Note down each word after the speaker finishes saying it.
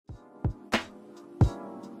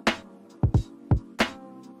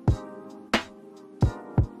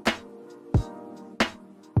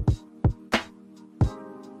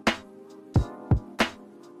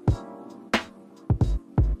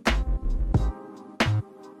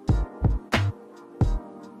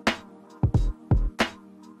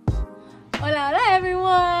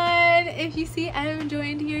if you see, I am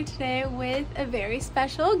joined here today with a very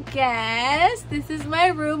special guest. This is my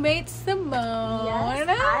roommate, Simone. Yes,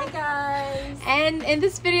 hi guys. And in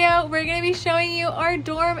this video, we're going to be showing you our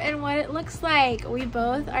dorm and what it looks like. We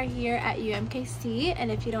both are here at UMKC, and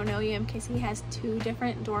if you don't know, UMKC has two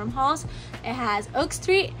different dorm halls. It has Oak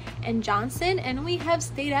Street and Johnson, and we have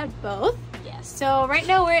stayed at both. Yes. So right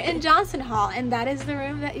now we're in Johnson Hall, and that is the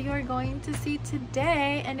room that you are going to see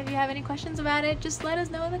today. And if you have any questions about it, just let us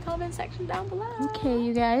know in the comment section down below. Okay,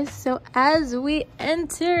 you guys, so as we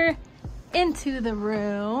enter into the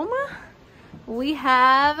room, we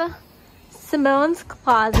have Simone's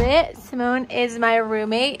closet. Simone is my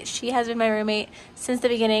roommate. She has been my roommate since the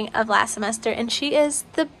beginning of last semester, and she is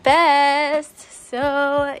the best.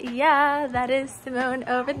 So yeah, that is Simone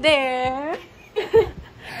over there.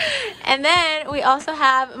 And then we also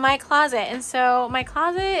have my closet, and so my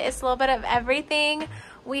closet is a little bit of everything.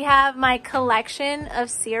 We have my collection of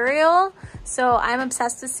cereal. So I'm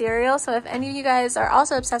obsessed with cereal. So if any of you guys are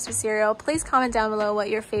also obsessed with cereal, please comment down below what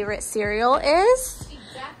your favorite cereal is. She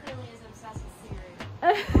definitely is obsessed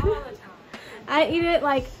with cereal all the time. I eat it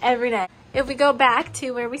like every day. If we go back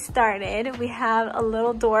to where we started, we have a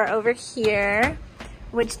little door over here,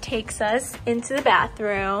 which takes us into the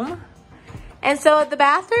bathroom. And so the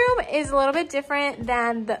bathroom is a little bit different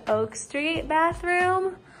than the Oak Street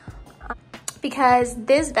bathroom, because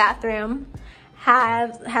this bathroom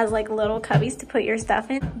has like little cubbies to put your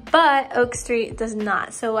stuff in, but Oak Street does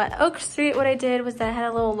not. So at Oak Street, what I did was that I had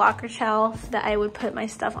a little locker shelf that I would put my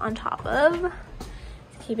stuff on top of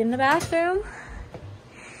to keep in the bathroom.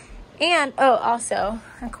 And oh, also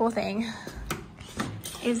a cool thing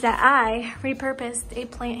is that I repurposed a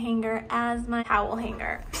plant hanger as my towel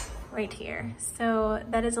hanger right here. So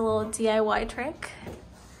that is a little DIY trick.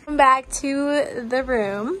 Come back to the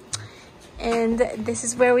room, and this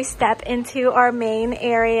is where we step into our main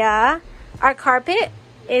area. Our carpet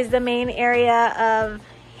is the main area of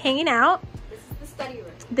hanging out. This is the study room.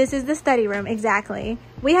 This is the study room, exactly.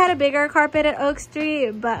 We had a bigger carpet at Oak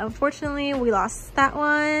Street, but unfortunately we lost that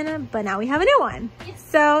one, but now we have a new one. Yes.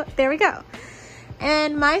 So there we go.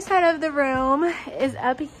 And my side of the room is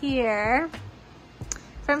up here.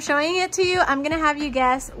 From showing it to you, I'm gonna have you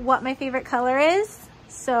guess what my favorite color is.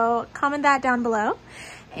 So comment that down below.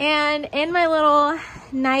 And in my little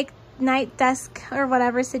night desk or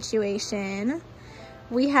whatever situation,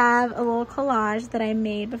 we have a little collage that I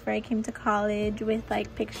made before I came to college with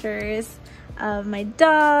like pictures of my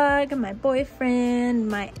dog, my boyfriend,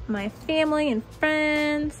 my family and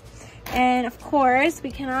friends. And of course,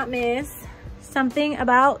 we cannot miss something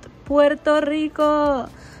about Puerto Rico.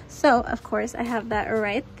 So of course I have that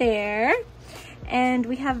right there. And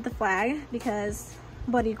we have the flag because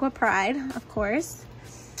Boricua pride, of course.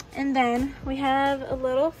 And then we have a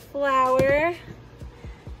little flower.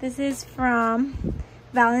 This is from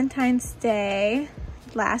Valentine's Day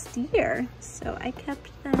last year. So I kept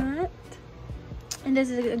that. And this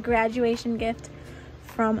is a graduation gift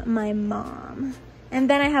from my mom. And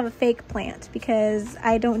then I have a fake plant because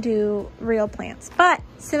I don't do real plants. But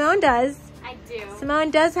Simone does. I do.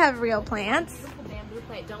 Simone does have real plants. Beautiful bamboo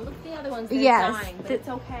plant. Don't look at the other ones. They're Yes. dying, but it's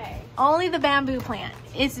okay. Only the bamboo plant.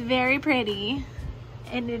 It's very pretty.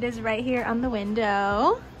 And it is right here on the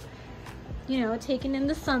window. You know, taking in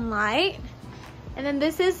the sunlight. And then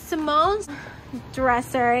this is Simone's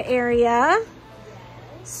dresser area.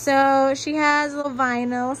 So she has a little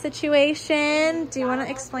vinyl situation. Do you want to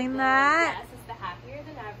explain that? Yes, it's the Happier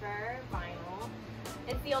Than Ever vinyl.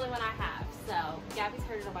 It's the only one I have, so Gabby's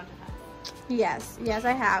heard it a bunch of times. Yes,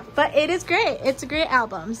 I have. But it is great. It's a great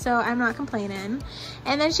album, so I'm not complaining.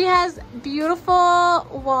 And then she has beautiful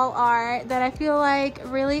wall art that I feel like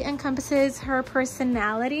really encompasses her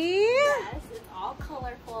personality. Yes, it's all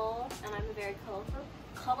colorful, and I'm a very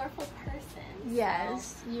colorful person.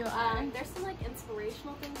 Yes, so, you are. There's some like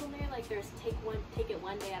inspirational things in there, like there's take it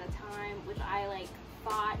one day at a time, which I like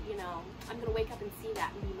thought, you know, I'm gonna wake up and see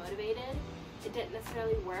that and be motivated. It didn't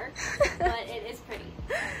necessarily work, but it is pretty.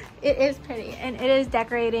 It is pretty, and it is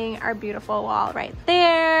decorating our beautiful wall right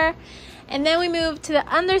there. And then we move to the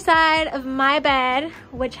underside of my bed,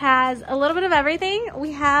 which has a little bit of everything.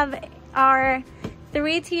 We have our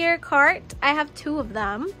 3-tier cart. I have 2 of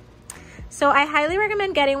them. So I highly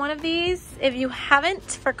recommend getting one of these if you haven't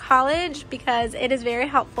for college, because it is very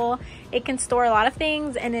helpful. It can store a lot of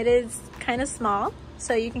things, and it is kind of small,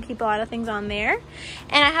 so you can keep a lot of things on there.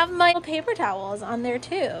 And I have my paper towels on there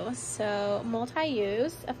too, so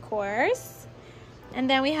multi-use, of course. And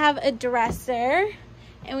then we have a dresser,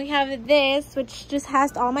 and we have this, which just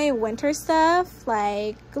has all my winter stuff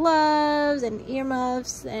like gloves and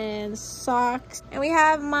earmuffs and socks. And we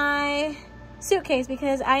have my suitcase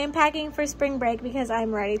because I am packing for spring break because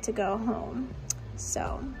I'm ready to go home.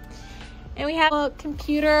 So, and we have a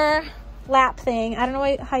computer lap thing. I don't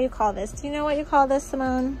know how you call this. Do you know what you call this,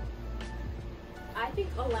 Simone? I think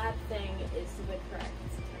a lap thing is the correct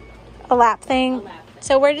term. A lap thing? A lap thing.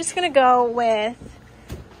 So we're just going to go with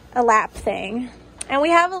a lap thing. And we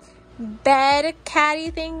have a bed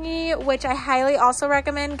caddy thingy, which I highly also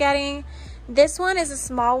recommend getting. This one is a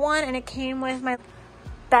small one and it came with my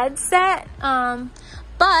bed set. But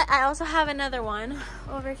I also have another one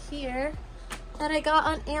over here that I got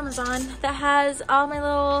on Amazon that has all my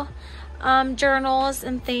little journals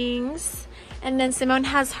and things. And then Simone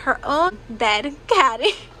has her own bed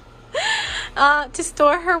caddy to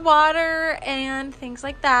store her water and things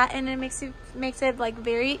like that. And it makes it like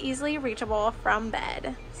very easily reachable from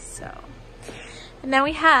bed. So, and then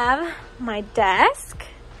we have my desk.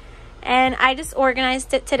 And I just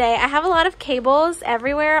organized it today. I have a lot of cables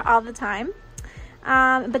everywhere all the time.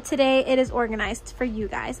 But today it is organized for you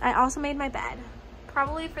guys. I also made my bed.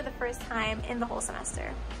 Probably for the first time in the whole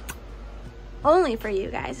semester. Only for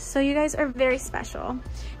you guys. So you guys are very special.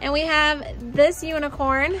 And we have this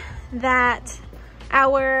unicorn that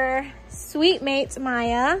our sweet mate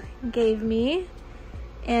Maya gave me.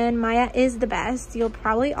 And Maya is the best. You'll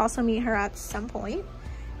probably also meet her at some point.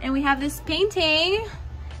 And we have this painting,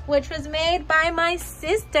 which was made by my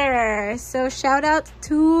sister. So shout out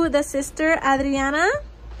to the sister Adriana,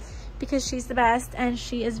 because she's the best and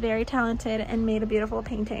she is very talented and made a beautiful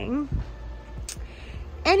painting.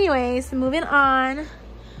 Anyways, moving on,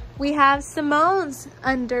 we have Simone's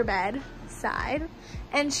underbed side.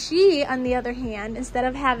 And she, on the other hand, instead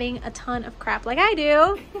of having a ton of crap like I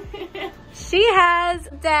do, she has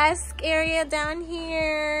a desk area down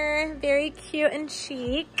here. Very cute and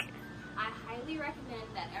chic. I highly recommend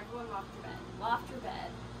that everyone loft your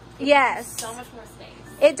bed. Yes. So much more space.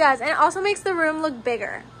 It does. And it also makes the room look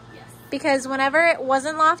bigger. Yes. Because whenever it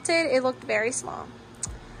wasn't lofted, it looked very small.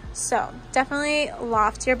 So definitely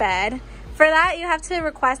loft your bed. For that, you have to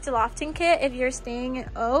request a lofting kit if you're staying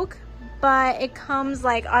at Oak, but it comes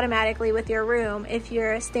like automatically with your room if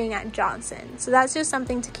you're staying at Johnson. So that's just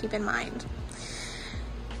something to keep in mind.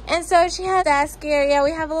 And so she has a desk area.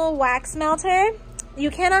 We have a little wax melter.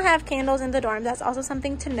 You cannot have candles in the dorm. That's also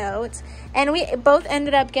something to note. And we both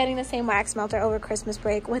ended up getting the same wax melter over Christmas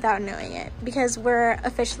break without knowing it because we're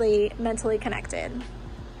officially mentally connected.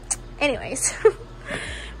 Anyways.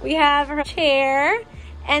 We have her chair,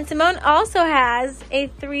 and Simone also has a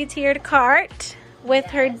 3-tiered cart with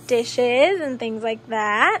her dishes and things like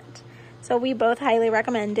that. So we both highly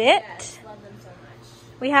recommend it. Yes, love them so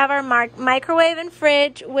much. We have our microwave and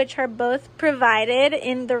fridge, which are both provided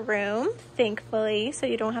in the room, thankfully, so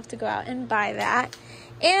you don't have to go out and buy that.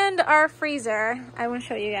 And our freezer, I want to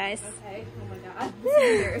show you guys. Okay, oh my god, this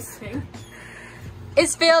is embarrassing.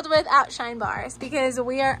 Is filled with Outshine bars because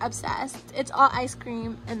we are obsessed. It's all ice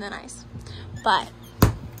cream and then ice. But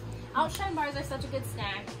Outshine bars are such a good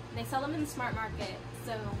snack. They sell them in the Smart Market.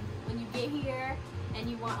 So when you get here and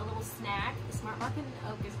you want a little snack, the Smart Market in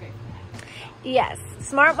Oak is great for that. yes,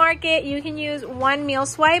 Smart Market, you can use 1 meal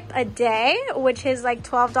swipe a day, which is like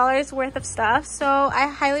 $12 worth of stuff. So I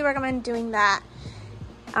highly recommend doing that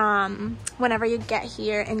whenever you get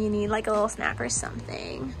here and you need like a little snack or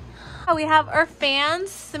something. We have our fans.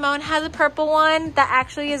 Simone has a purple one that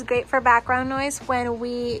actually is great for background noise when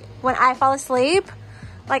I fall asleep.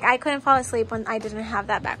 Like I couldn't fall asleep when I didn't have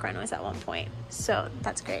that background noise at one point. So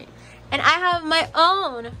that's great. And I have my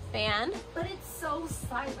own fan. But it's so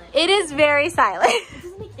silent. It is very silent. It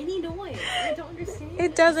doesn't make any noise. I don't understand.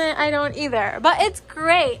 It doesn't, I don't either. But it's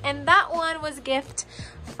great. And that one was a gift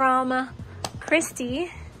from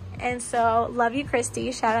Christy. And so love you,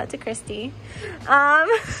 Christy. Shout out to Christy.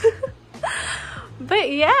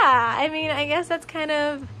 But yeah, I mean, I guess that's kind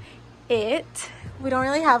of it. We don't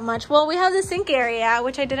really have much. Well, we have the sink area,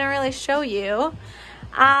 which I didn't really show you.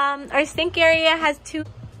 Our sink area has 2,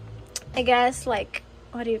 I guess, like,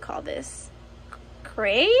 what do you call this?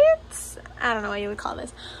 Crates? I don't know what you would call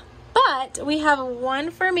this. But we have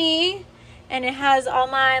one for me, and it has all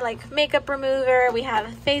my, like, makeup remover. We have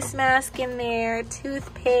a face mask in there,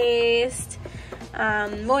 toothpaste,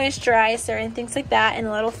 moisturizer and things like that, and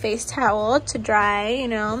a little face towel to dry, you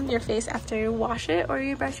know, your face after you wash it or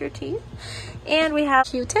you brush your teeth. And we have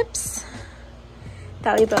Q-tips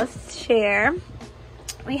that we both share.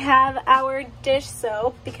 We have our dish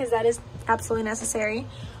soap because that is absolutely necessary.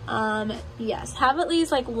 Yes, have at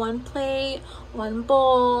least like 1 plate, 1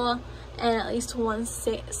 bowl, and at least 1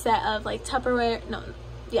 set of like Tupperware,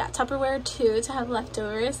 Tupperware too, to have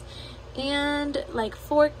leftovers. And like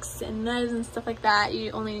forks and knives and stuff like that,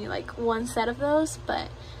 you only need like 1 set of those, but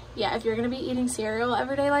yeah, if you're gonna be eating cereal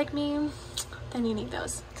every day like me, then you need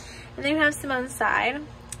those. And then you have some on the side.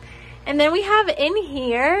 And then we have in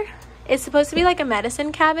here, it's supposed to be like a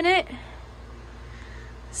medicine cabinet.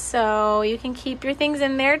 So you can keep your things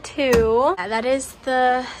in there too. Yeah, that is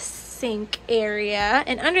the sink area.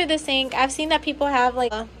 And under the sink, I've seen that people have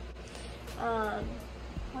like a,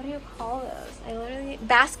 what do you call those?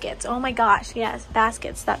 Baskets. Oh my gosh, yes,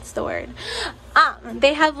 baskets, that's the word.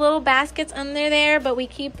 They have little baskets under there, but we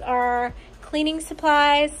keep our cleaning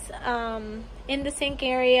supplies in the sink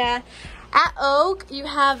area. At Oak, you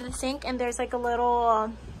have the sink and there's like a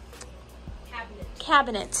little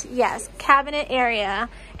cabinet, yes, cabinet area,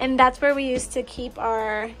 and that's where we used to keep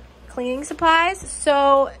our cleaning supplies.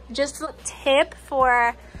 So just a tip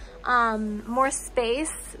for more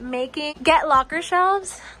space making, get locker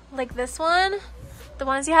shelves like this one, the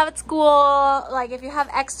ones you have at school. Like if you have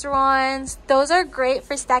extra ones, those are great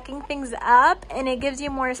for stacking things up, and it gives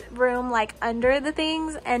you more room like under the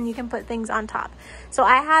things, and you can put things on top. So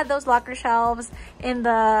I had those locker shelves in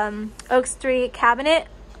the Oak Street cabinet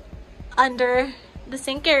under the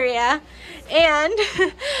sink area, and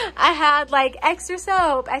I had like extra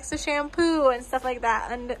soap, extra shampoo and stuff like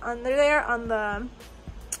that under there on the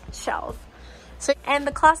shelf. So, and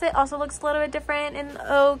the closet also looks a little bit different in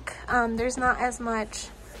the Oak. There's not as much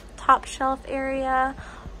top shelf area,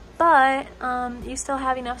 but you still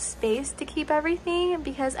have enough space to keep everything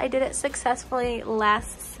because I did it successfully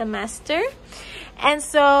last semester. And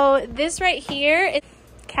so this right here is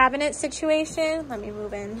cabinet situation. Let me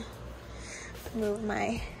move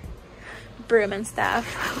my broom and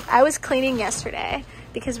stuff. I was cleaning yesterday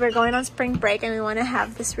because we're going on spring break and we want to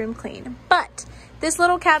have this room clean. But this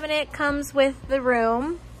little cabinet comes with the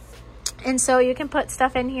room, and so you can put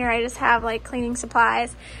stuff in here. I just have like cleaning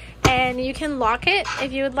supplies, and you can lock it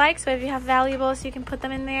if you would like. So if you have valuables, you can put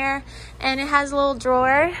them in there. And it has a little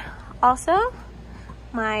drawer also.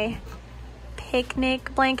 My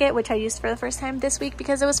picnic blanket, which I used for the first time this week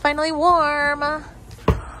because it was finally warm.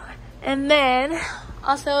 And then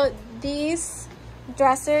also these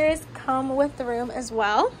dressers come with the room as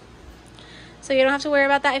well. So you don't have to worry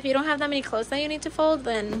about that. If you don't have that many clothes that you need to fold,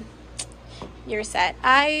 then you're set.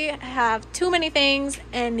 I have too many things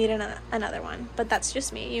and need another one, but that's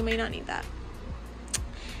just me. You may not need that.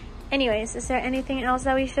 Anyways, is there anything else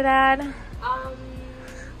that we should add?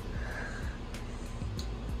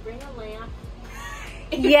 Bring a lamp.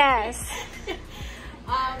 Yes.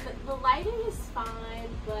 The lighting is fine,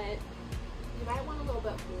 but you might want a little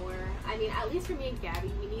bit more. I mean, at least for me and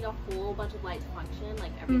Gabby, we need a whole bunch of lights to function.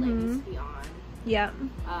 Like every light needs to be on. Yep.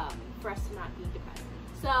 For us to not be depressed.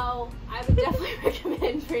 So I would definitely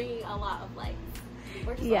recommend bringing a lot of lights.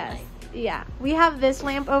 Or just yes. lights. Yeah. We have this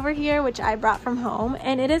lamp over here, which I brought from home,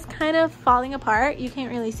 and it is kind of falling apart. You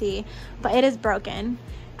can't really see, but it is broken.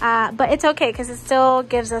 But it's okay because it still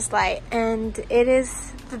gives us light, and it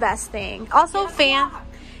is the best thing. Also, fan.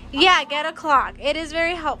 Yeah, get a clock. It is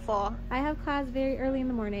very helpful. I have class very early in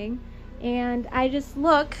the morning, and I just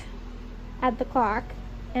look at the clock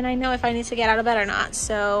and I know if I need to get out of bed or not.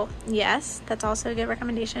 So yes, that's also a good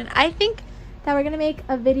recommendation. I think that we're gonna make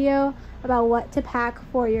a video about what to pack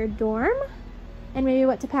for your dorm and maybe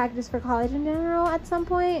what to pack just for college in general at some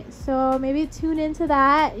point. So maybe tune into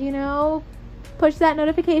that, you know, push that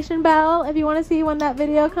notification bell if you want to see when that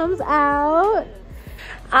video comes out.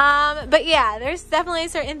 But yeah, there's definitely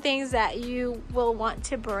certain things that you will want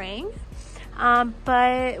to bring,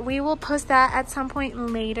 but we will post that at some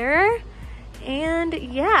point later. And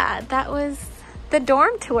yeah, that was the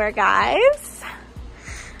dorm tour, guys.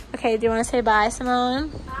 Okay, do you want to say bye,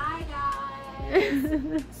 Simone? Bye,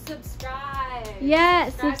 guys. Subscribe.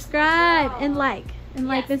 Yes, subscribe and like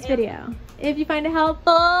this video if you find it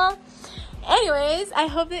helpful. Anyways, I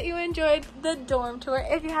hope that you enjoyed the dorm tour.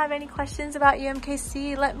 If you have any questions about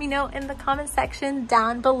UMKC, let me know in the comment section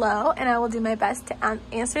down below, and I will do my best to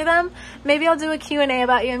answer them. Maybe I'll do a Q&A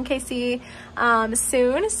about UMKC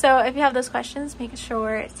soon. So if you have those questions, make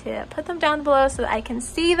sure to put them down below so that I can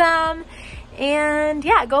see them. And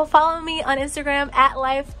yeah, go follow me on Instagram at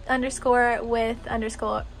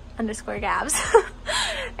life_with__Gabs.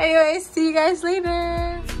 Anyways, see you guys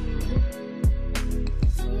later.